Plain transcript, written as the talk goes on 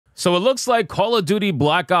So it looks like Call of Duty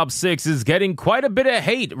Black Ops 6 is getting quite a bit of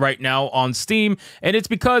hate right now on Steam, and it's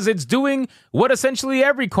because it's doing what essentially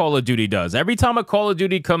every Call of Duty does. Every time a Call of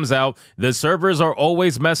Duty comes out, the servers are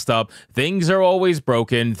always messed up, things are always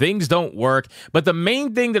broken, things don't work, but the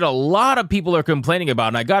main thing that a lot of people are complaining about,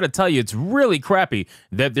 and I gotta tell you, it's really crappy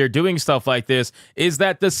that they're doing stuff like this, is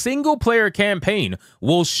that the single-player campaign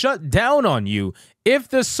will shut down on you if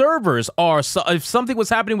the servers are, if something was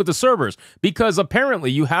happening with the servers, because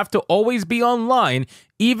apparently you have to always be online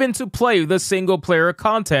even to play the single player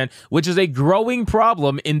content, which is a growing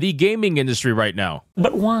problem in the gaming industry right now.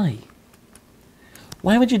 But why?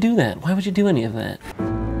 Why would you do that? Why would you do any of that?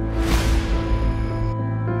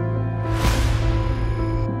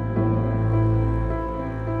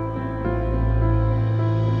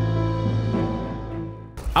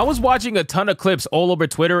 I was watching a ton of clips all over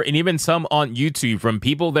Twitter and even some on YouTube from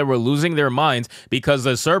people that were losing their minds because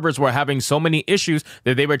the servers were having so many issues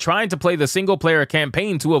that they were trying to play the single player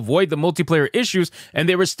campaign to avoid the multiplayer issues, and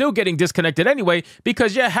they were still getting disconnected anyway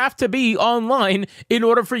because you have to be online in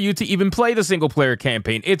order for you to even play the single player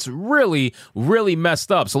campaign. It's really, really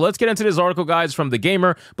messed up. So let's get into this article, guys, from The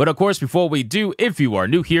Gamer. But of course, before we do, if you are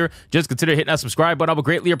new here, just consider hitting that subscribe button. I would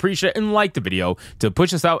greatly appreciate it, and like the video to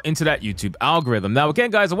push us out into that YouTube algorithm. Now, again,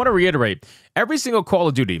 guys, I want to reiterate, every single Call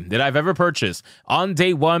of Duty that I've ever purchased on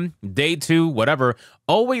day one, day two, whatever,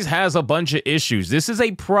 always has a bunch of issues. This is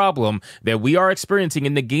a problem that we are experiencing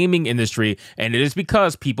in the gaming industry, and it is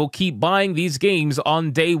because people keep buying these games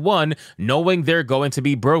on day one knowing they're going to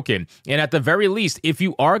be broken. And at the very least, if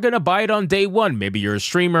you are going to buy it on day one, maybe you're a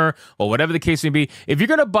streamer or whatever the case may be, if you're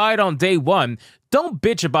going to buy it on day one, don't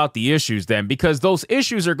bitch about the issues then, because those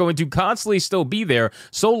issues are going to constantly still be there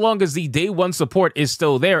so long as the day one support is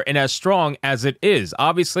still there and as strong as it is.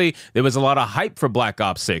 Obviously, there was a lot of hype for Black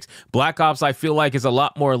Ops 6. Black Ops, I feel like, is a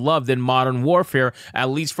lot more loved than Modern Warfare, at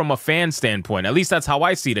least from a fan standpoint. At least that's how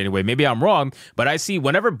I see it anyway. Maybe I'm wrong, but I see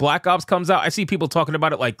whenever Black Ops comes out, I see people talking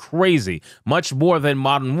about it like crazy, much more than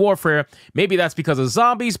Modern Warfare. Maybe that's because of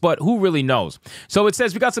zombies, but who really knows? So it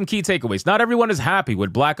says we got some key takeaways. Not everyone is happy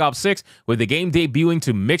with Black Ops 6, with the game debuting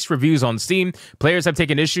to mixed reviews on Steam. Players have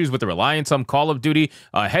taken issues with the reliance on Call of Duty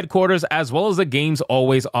headquarters, as well as the game's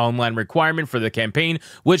always online requirement for the campaign,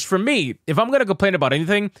 which for me, if I'm going to complain about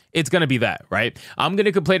anything, it's going to be that, right? I'm going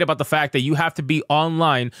to complain about the fact that you have to be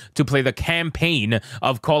online to play the campaign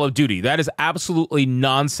of Call of Duty. That is absolutely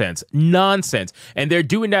nonsense. Nonsense. And they're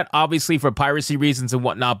doing that obviously for piracy reasons and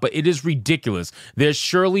whatnot, but it is ridiculous. There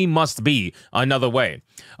surely must be another way.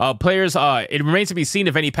 Players, it remains to be seen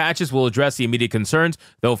if any patches will address the immediate concerns,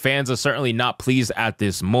 though fans are certainly not pleased at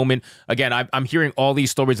this moment. Again, I'm hearing all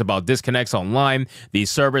these stories about disconnects online, these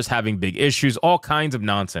servers having big issues, all kinds of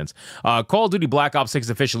nonsense. Call of Duty Black Ops 6 is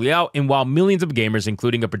officially out, and while millions of gamers,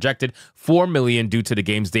 including a projected 4 million due to the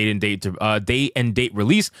game's day and date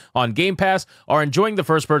release on Game Pass, are enjoying the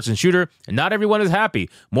first-person shooter, not everyone is happy.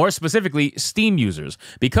 More specifically, Steam users.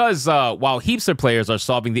 Because while heaps of players are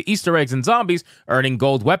solving the Easter eggs and zombies, earning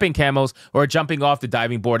gold weapon camos, or jumping off the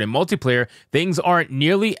diving board in multiplayer, things aren't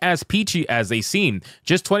nearly as peachy as they seem.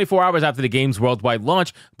 Just 24 hours after the game's worldwide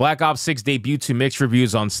launch, Black Ops 6 debuted to mixed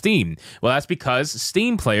reviews on Steam. Well, that's because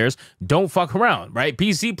Steam players don't fuck around, right?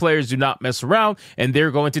 PC players do not mess around, and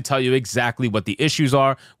they're going to tell you exactly what the issues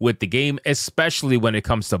are with the game, especially when it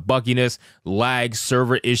comes to bugginess, lag,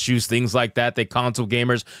 server issues, things like that console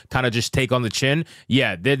gamers kind of just take on the chin.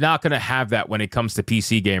 Yeah, they're not going to have that when it comes to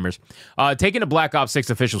PC gamers. Taking the Black Ops 6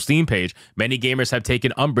 official Steam page, many gamers have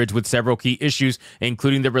taken umbrage with several key issues,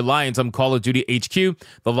 including the reliance on Call of Duty HQ.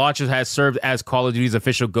 The launcher has served as Call of Duty's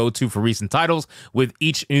official go-to for recent titles, with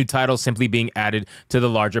each new title simply being added to the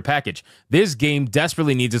larger package. This game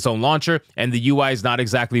desperately needs its own launcher, and the UI is not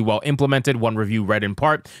exactly well implemented, one review read in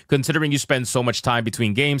part. Considering you spend so much time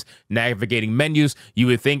between games navigating menus, you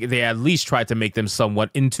would think they at least tried to make them somewhat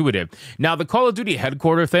intuitive. Now, the Call of Duty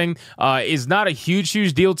headquarter thing is not a huge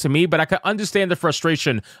deal to me, but I can understand the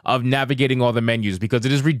frustration of navigating all the menus, because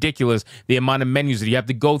it is ridiculous the amount of menus that you have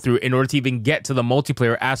to go through in order to even get to the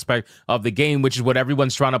multiplayer aspect of the game, which is what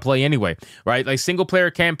everyone's trying to play anyway, right? Like single player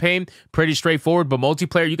campaign, pretty straightforward, but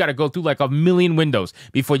multiplayer, you got to go through like a million windows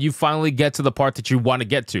before you finally get to the part that you want to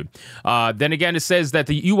get to. Then again, it says that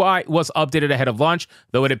the UI was updated ahead of launch,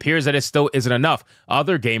 though it appears that it still isn't enough.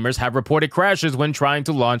 Other gamers have reported crashes when trying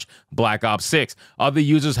to launch Black Ops 6. Other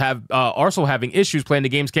users have also having issues playing the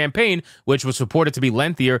game's campaign, which was reported to be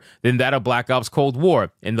lengthier than that of Black Ops Cold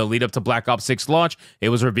War. In the lead up to Black Ops 6 launch, it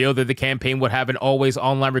was revealed that the campaign would have an always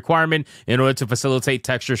online requirement in order to facilitate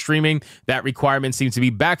texture streaming. That requirement seems to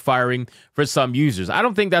be backfiring tiring for some users. I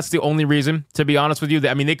don't think that's the only reason, to be honest with you.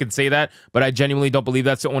 I mean, they could say that, but I genuinely don't believe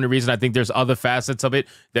that's the only reason. I think there's other facets of it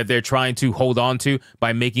that they're trying to hold on to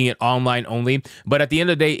by making it online only. But at the end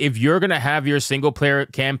of the day, if you're going to have your single player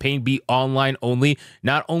campaign be online only,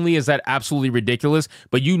 not only is that absolutely ridiculous,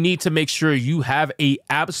 but you need to make sure you have a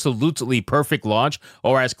absolutely perfect launch,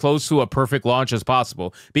 or as close to a perfect launch as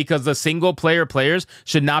possible, because the single player players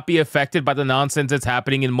should not be affected by the nonsense that's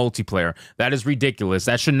happening in multiplayer. That is ridiculous.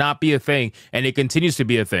 That should not be a thing, and it continues to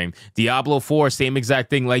be a thing. Diablo 4, same exact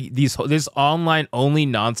thing. Like this online only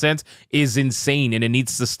nonsense is insane, and it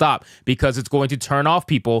needs to stop, because it's going to turn off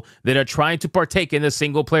people that are trying to partake in the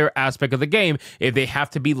single player aspect of the game if they have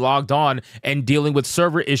to be logged on and dealing with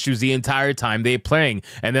server issues the entire time they're playing.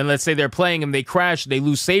 And then let's say they're playing and they crash, they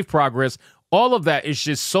lose save progress. All of that is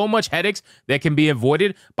just so much headaches that can be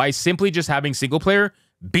avoided by simply just having single player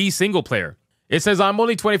be single player. It says, I'm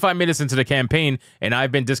only 25 minutes into the campaign, and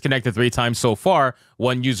I've been disconnected 3 times so far,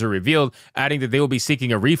 one user revealed, adding that they will be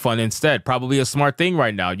seeking a refund instead. Probably a smart thing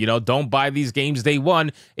right now. You know, don't buy these games day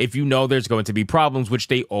one if you know there's going to be problems, which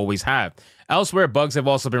they always have. Elsewhere, bugs have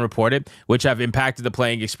also been reported, which have impacted the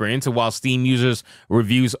playing experience. And while Steam users'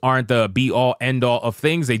 reviews aren't the be-all, end-all of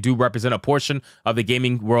things, they do represent a portion of the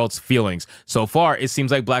gaming world's feelings. So far, it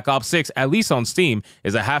seems like Black Ops 6, at least on Steam,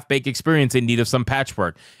 is a half-baked experience in need of some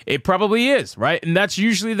patchwork. It probably is, right? And that's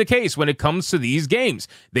usually the case when it comes to these games.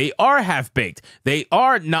 They are half-baked. They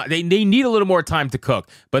are not. They need a little more time to cook.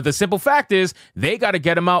 But the simple fact is, they got to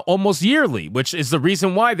get them out almost yearly, which is the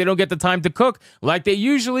reason why they don't get the time to cook like they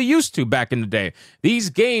usually used to back in the day. These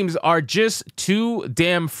games are just too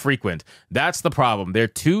damn frequent. That's the problem. They're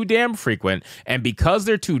too damn frequent, and because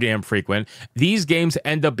they're too damn frequent, these games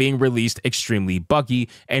end up being released extremely buggy.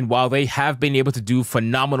 And while they have been able to do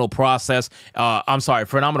phenomenal progress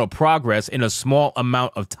in a small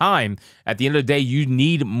amount of time, at the end of the day, you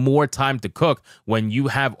need more time to cook when you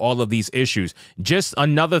have all of these issues. Just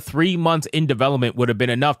another 3 months in development would have been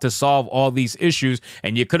enough to solve all these issues,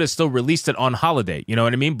 and you could have still released it on holiday. You know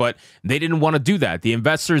what I mean? But they didn't want to do that. The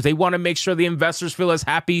investors, they want to make sure the investors feel as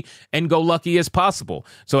happy and go lucky as possible.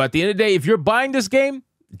 So at the end of the day, if you're buying this game,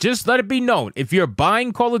 just let it be known. If you're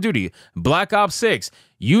buying Call of Duty Black Ops 6,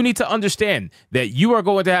 you need to understand that you are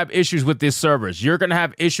going to have issues with these servers. You're going to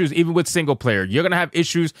have issues even with single player. You're going to have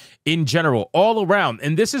issues in general, all around.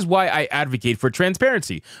 And this is why I advocate for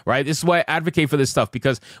transparency, right? This is why I advocate for this stuff,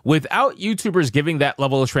 because without YouTubers giving that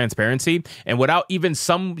level of transparency, and without even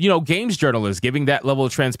some, games journalists giving that level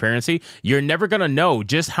of transparency, you're never going to know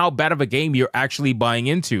just how bad of a game you're actually buying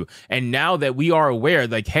into. And now that we are aware,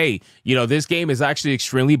 like, hey, this game is actually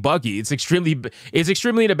extremely buggy. It's extremely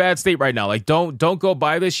in a bad state right now. Like, don't go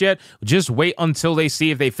buy this yet. Just wait until they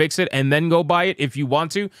see if they fix it and then go buy it if you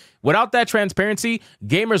want to. Without that transparency,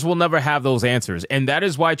 gamers will never have those answers. And that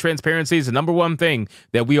is why transparency is the number one thing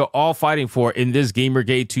that we are all fighting for in this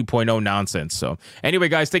Gamergate 2.0 nonsense. So anyway,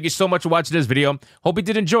 guys, thank you so much for watching this video. Hope you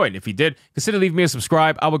did enjoy it. If you did, consider leaving me a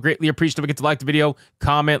subscribe. I would greatly appreciate if you get to like the video,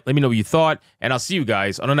 comment, let me know what you thought, and I'll see you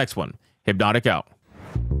guys on the next one. Hypnotic out.